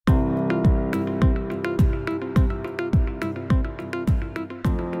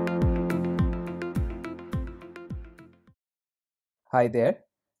Hi there,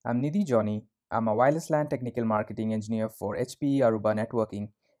 I'm Nidhi Johnny. I'm a wireless LAN technical marketing engineer for HPE Aruba Networking,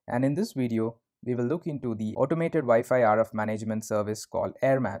 and in this video, we will look into the automated Wi-Fi RF management service called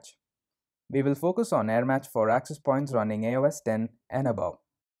AirMatch. We will focus on AirMatch for access points running AOS 10 and above.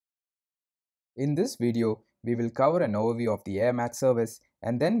 In this video, we will cover an overview of the AirMatch service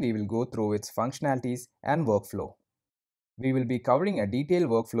and then we will go through its functionalities and workflow. We will be covering a detailed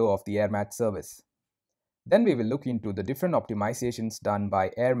workflow of the AirMatch service. Then we will look into the different optimizations done by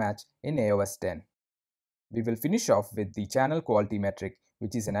AirMatch in AOS 10. We will finish off with the channel quality metric,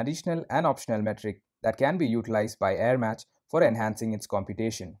 which is an additional and optional metric that can be utilized by AirMatch for enhancing its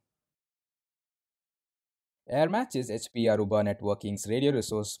computation. AirMatch is HPE Aruba Networking's radio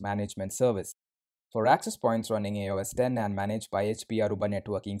resource management service. For access points running AOS 10 and managed by HPE Aruba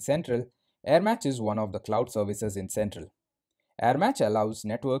Networking Central, AirMatch is one of the cloud services in Central. AirMatch allows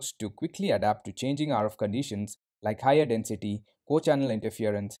networks to quickly adapt to changing RF conditions like higher density, co-channel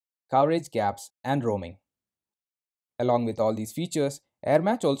interference, coverage gaps, and roaming. Along with all these features,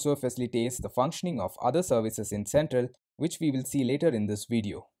 AirMatch also facilitates the functioning of other services in Central, which we will see later in this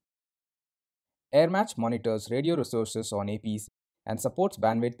video. AirMatch monitors radio resources on APs and supports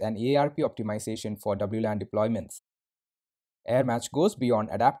bandwidth and ARP optimization for WLAN deployments. AirMatch goes beyond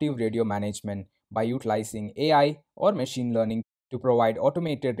adaptive radio management by utilizing AI or machine learning to provide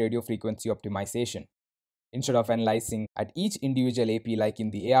automated radio frequency optimization. Instead of analyzing at each individual AP like in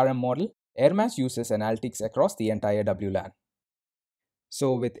the ARM model, AirMatch uses analytics across the entire WLAN.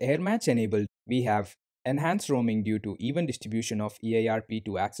 So with AirMatch enabled, we have enhanced roaming due to even distribution of EIRP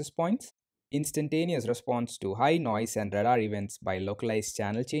to access points, instantaneous response to high noise and radar events by localized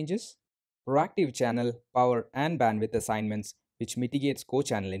channel changes, proactive channel, power, and bandwidth assignments which mitigates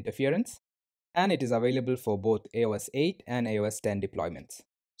co-channel interference, and it is available for both AOS 8 and AOS 10 deployments.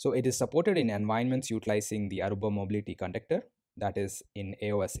 So it is supported in environments utilizing the Aruba Mobility Conductor, that is in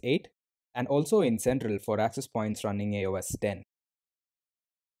AOS 8, and also in Central for access points running AOS 10.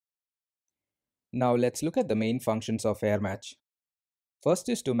 Now let's look at the main functions of AirMatch. First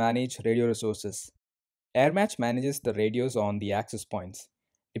is to manage radio resources. AirMatch manages the radios on the access points.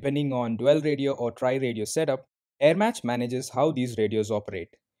 Depending on dual radio or tri-radio setup, AirMatch manages how these radios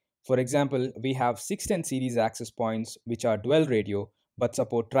operate. For example, we have 610 series access points which are dual radio but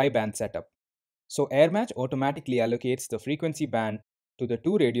support tri-band setup. So AirMatch automatically allocates the frequency band to the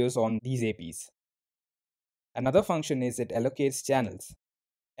two radios on these APs. Another function is it allocates channels.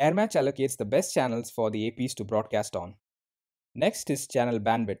 AirMatch allocates the best channels for the APs to broadcast on. Next is channel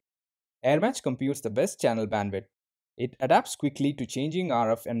bandwidth. AirMatch computes the best channel bandwidth. It adapts quickly to changing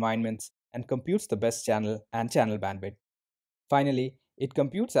RF environments and computes the best channel and channel bandwidth. Finally, it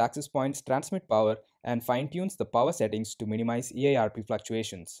computes access points transmit power and fine-tunes the power settings to minimize EIRP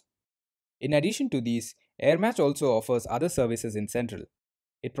fluctuations. In addition to these, AirMatch also offers other services in Central.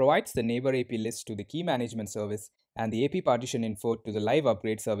 It provides the neighbor AP list to the key management service and the AP partition info to the live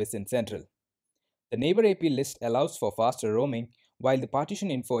upgrade service in Central. The neighbor AP list allows for faster roaming, while the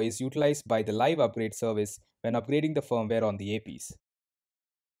partition info is utilized by the live upgrade service when upgrading the firmware on the APs.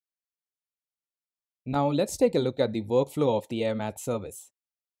 Now let's take a look at the workflow of the AirMatch service.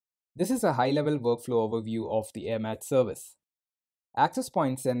 This is a high-level workflow overview of the AirMatch service. Access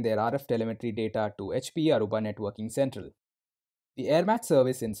points send their RF telemetry data to HPE Aruba Networking Central. The AirMatch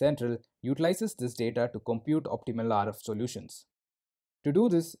service in Central utilizes this data to compute optimal RF solutions. To do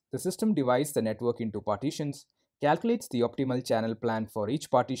this, the system divides the network into partitions, calculates the optimal channel plan for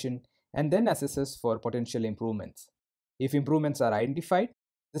each partition, and then assesses for potential improvements. If improvements are identified,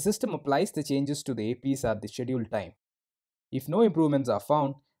 the system applies the changes to the APs at the scheduled time. If no improvements are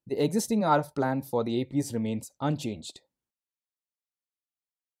found, the existing RF plan for the APs remains unchanged.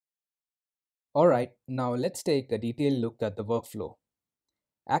 Alright, now let's take a detailed look at the workflow.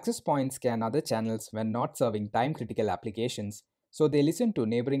 Access points scan other channels when not serving time-critical applications, so they listen to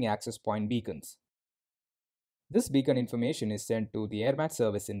neighboring access point beacons. This beacon information is sent to the AirMatch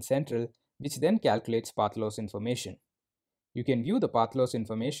service in Central, which then calculates path loss information. You can view the path loss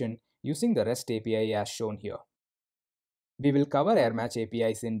information using the REST API as shown here. We will cover AirMatch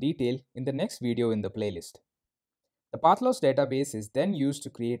APIs in detail in the next video in the playlist. The path loss database is then used to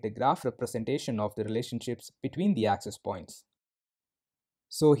create a graph representation of the relationships between the access points.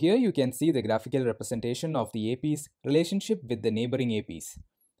 So here you can see the graphical representation of the AP's relationship with the neighboring APs.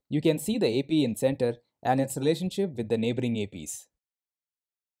 You can see the AP in center and its relationship with the neighboring APs.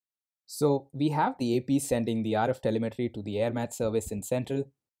 So we have the AP sending the RF telemetry to the AirMatch service in Central.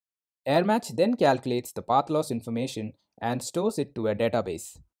 AirMatch then calculates the path loss information and stores it to a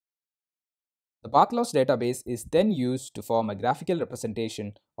database. The path loss database is then used to form a graphical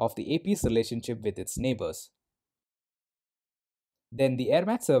representation of the AP's relationship with its neighbors. Then the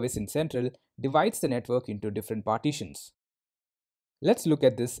AirMatch service in Central divides the network into different partitions. Let's look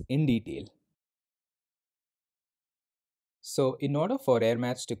at this in detail. So, in order for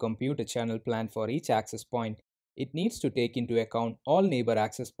AirMatch to compute a channel plan for each access point, it needs to take into account all neighbor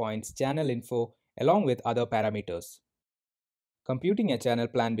access points' channel info along with other parameters. Computing a channel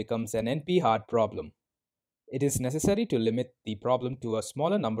plan becomes an NP hard problem. It is necessary to limit the problem to a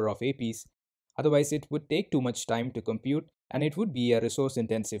smaller number of APs, otherwise it would take too much time to compute and it would be a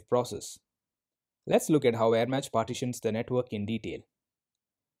resource-intensive process. Let's look at how AirMatch partitions the network in detail.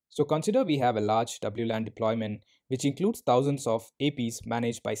 So consider we have a large WLAN deployment which includes thousands of APs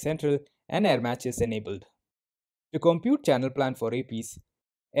managed by Central and AirMatch is enabled. To compute channel plan for APs,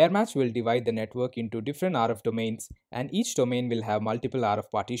 AirMatch will divide the network into different RF domains and each domain will have multiple RF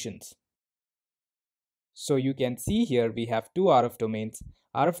partitions. So you can see here we have two RF domains,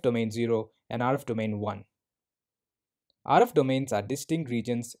 RF domain 0 and RF domain 1. RF domains are distinct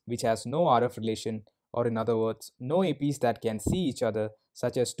regions which has no RF relation, or in other words, no APs that can see each other,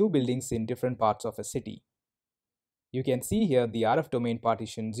 such as two buildings in different parts of a city. You can see here the RF domain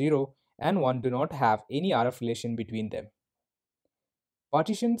partition 0 and 1 do not have any RF relation between them.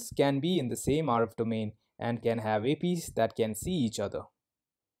 Partitions can be in the same RF domain and can have APs that can see each other.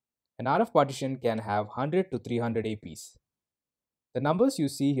 An RF partition can have 100 to 300 APs. The numbers you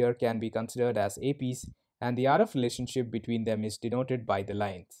see here can be considered as APs and the RF relationship between them is denoted by the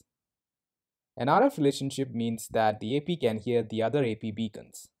lines. An RF relationship means that the AP can hear the other AP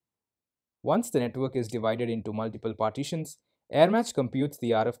beacons. Once the network is divided into multiple partitions, AirMatch computes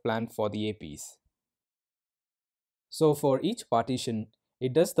the RF plan for the APs. So for each partition,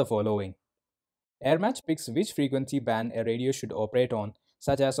 it does the following. AirMatch picks which frequency band a radio should operate on,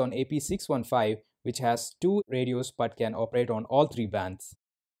 such as on AP615, which has two radios but can operate on all three bands.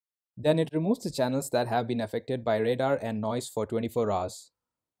 Then it removes the channels that have been affected by radar and noise for 24 hours.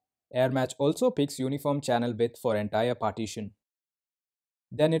 AirMatch also picks uniform channel width for entire partition.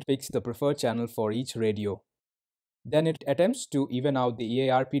 Then it picks the preferred channel for each radio. Then it attempts to even out the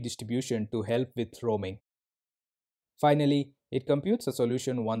EARP distribution to help with roaming. Finally, it computes a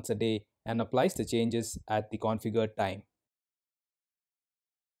solution once a day and applies the changes at the configured time.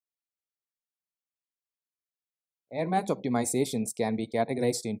 AirMatch optimizations can be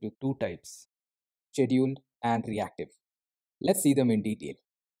categorized into two types, scheduled and reactive. Let's see them in detail.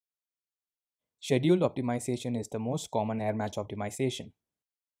 Scheduled optimization is the most common AirMatch optimization.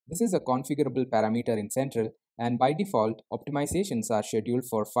 This is a configurable parameter in Central, and by default, optimizations are scheduled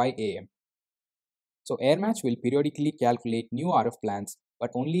for 5 am. So AirMatch will periodically calculate new RF plans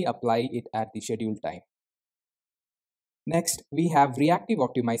but only apply it at the scheduled time. Next, we have reactive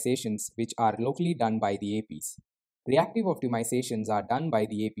optimizations which are locally done by the APs. Reactive optimizations are done by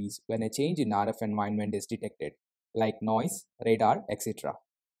the APs when a change in RF environment is detected, like noise, radar, etc.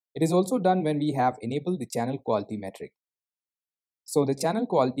 It is also done when we have enabled the channel quality metric. So the channel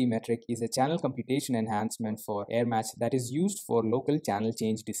quality metric is a channel computation enhancement for AirMatch that is used for local channel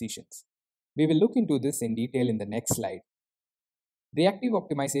change decisions. We will look into this in detail in the next slide. Reactive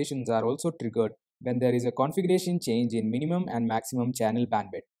optimizations are also triggered when there is a configuration change in minimum and maximum channel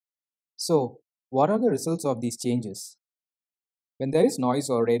bandwidth. So, what are the results of these changes? When there is noise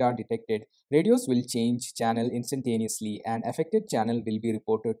or radar detected, radios will change channel instantaneously and affected channel will be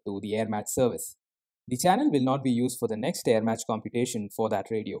reported to the AirMatch service. The channel will not be used for the next AirMatch computation for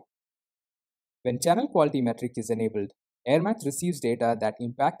that radio. When channel quality metric is enabled, AirMatch receives data that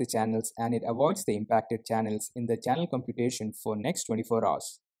impact the channels and it avoids the impacted channels in the channel computation for next 24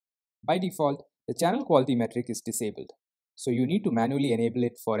 hours. By default, the channel quality metric is disabled, so you need to manually enable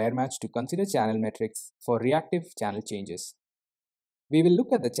it for AirMatch to consider channel metrics for reactive channel changes. We will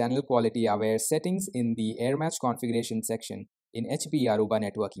look at the channel quality aware settings in the AirMatch configuration section in HPE Aruba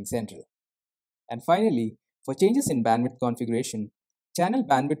Networking Central. And finally, for changes in bandwidth configuration, channel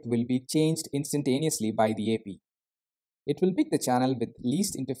bandwidth will be changed instantaneously by the AP. It will pick the channel with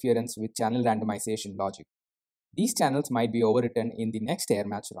least interference with channel randomization logic. These channels might be overwritten in the next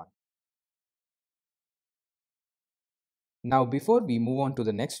AirMatch run. Now before we move on to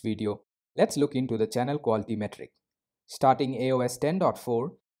the next video, let's look into the channel quality metric. Starting AOS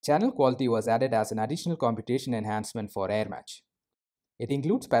 10.4, channel quality was added as an additional computation enhancement for AirMatch. It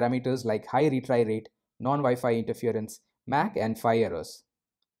includes parameters like high retry rate, non-Wi-Fi interference, MAC and PHY errors.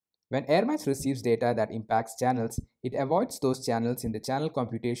 When AirMatch receives data that impacts channels, it avoids those channels in the channel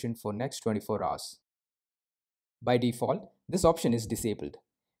computation for next 24 hours. By default, this option is disabled.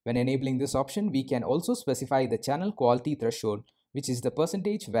 When enabling this option, we can also specify the channel quality threshold, which is the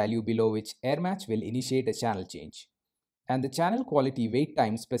percentage value below which AirMatch will initiate a channel change. And the channel quality wait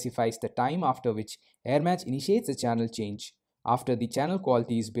time specifies the time after which AirMatch initiates a channel change, after the channel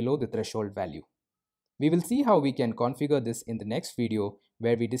quality is below the threshold value. We will see how we can configure this in the next video,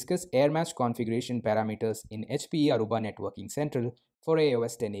 where we discuss AirMatch configuration parameters in HPE Aruba Networking Central for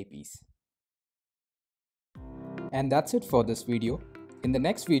AOS 10 APs. And that's it for this video. In the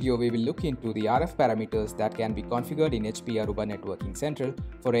next video, we will look into the RF parameters that can be configured in HPE Aruba Networking Central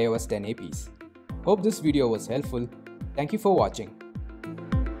for AOS 10 APs. Hope this video was helpful. Thank you for watching.